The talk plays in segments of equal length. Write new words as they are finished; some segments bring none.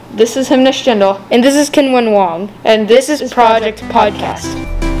This is Himnish Jindal. And this is Kinwen Wong. And this is Project Podcast.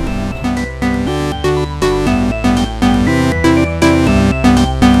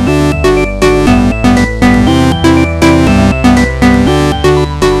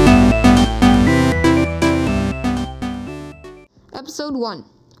 Episode 1.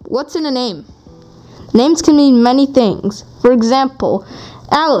 What's in a name? Names can mean many things. For example,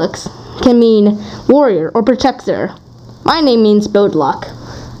 Alex can mean warrior or protector. My name means build luck.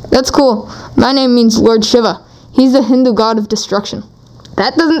 That's cool. My name means Lord Shiva. He's the Hindu god of destruction.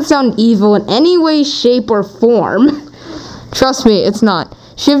 That doesn't sound evil in any way, shape, or form. Trust me, it's not.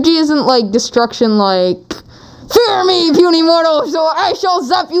 Shivji isn't like destruction like, "Fear me, puny mortals, or I shall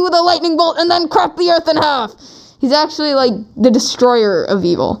zap you with a lightning bolt and then crack the earth in half." He's actually like the destroyer of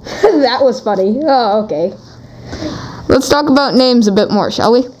evil. That was funny. Oh, okay. Let's talk about names a bit more,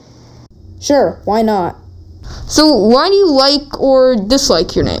 shall we? Sure, why not? So, why do you like or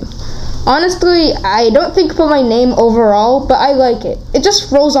dislike your name? Honestly, I don't think about my name overall, but I like it. It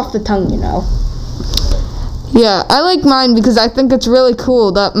just rolls off the tongue, you know. Yeah, I like mine because I think it's really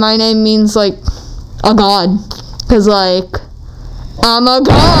cool that my name means, like, a god. Because, like, I'm a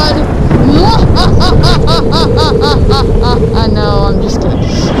god! I know, I'm just kidding.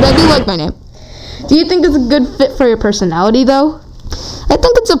 But I do like my name. Do you think it's a good fit for your personality, though? I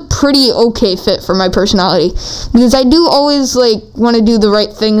think it's a pretty okay fit for my personality, because I do always, like, want to do the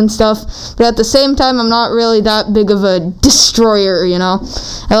right thing and stuff, but at the same time, I'm not really that big of a destroyer, you know?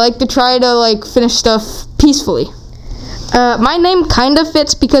 I like to try to, like, finish stuff peacefully. My name kind of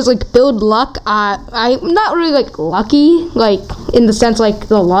fits because, like, build luck, I'm not really, like, lucky, like, in the sense, like,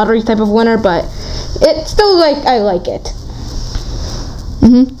 the lottery type of winner, but it's still, like, I like it.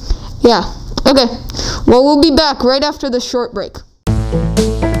 Yeah. Okay. Well, we'll be back right after this short break.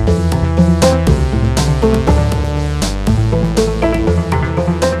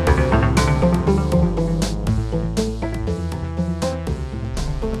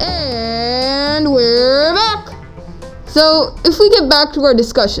 And we're back! So, if we get back to our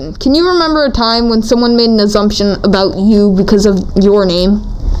discussion, can you remember a time when someone made an assumption about you because of your name?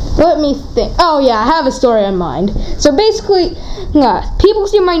 Let me think. Oh, yeah, I have a story in mind. So basically, people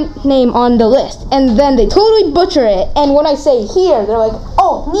see my name on the list, and then they totally butcher it, and when I say here, they're like,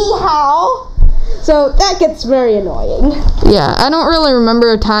 "Oh, ni hao." So that gets very annoying. Yeah, I don't really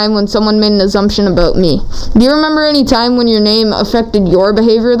remember a time when someone made an assumption about me. Do you remember any time when your name affected your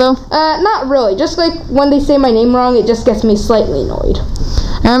behavior, though? Not really. Just like when they say my name wrong, it just gets me slightly annoyed.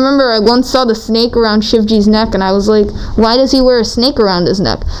 I remember I once saw the snake around Shivji's neck, and I was like, why does he wear a snake around his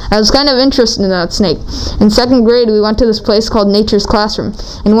neck? I was kind of interested in that snake. In 2nd grade, we went to this place called Nature's Classroom,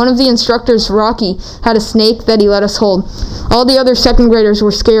 and one of the instructors, Rocky, had a snake that he let us hold. All the other 2nd graders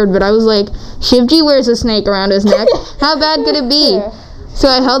were scared, but I was like, Shivji wears a snake around his neck. How bad could it be? So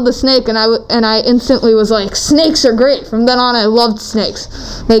I held the snake, and I instantly was like, snakes are great. From then on, I loved snakes.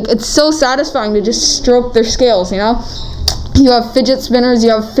 Like, it's so satisfying to just stroke their scales, you know? You have fidget spinners,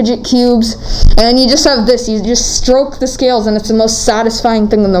 you have fidget cubes, and you just have this. You just stroke the scales, and it's the most satisfying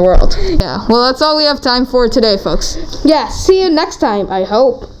thing in the world. Yeah, well, that's all we have time for today, folks. Yeah, see you next time, I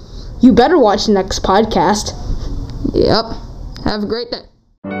hope. You better watch the next podcast. Yep. Have a great day.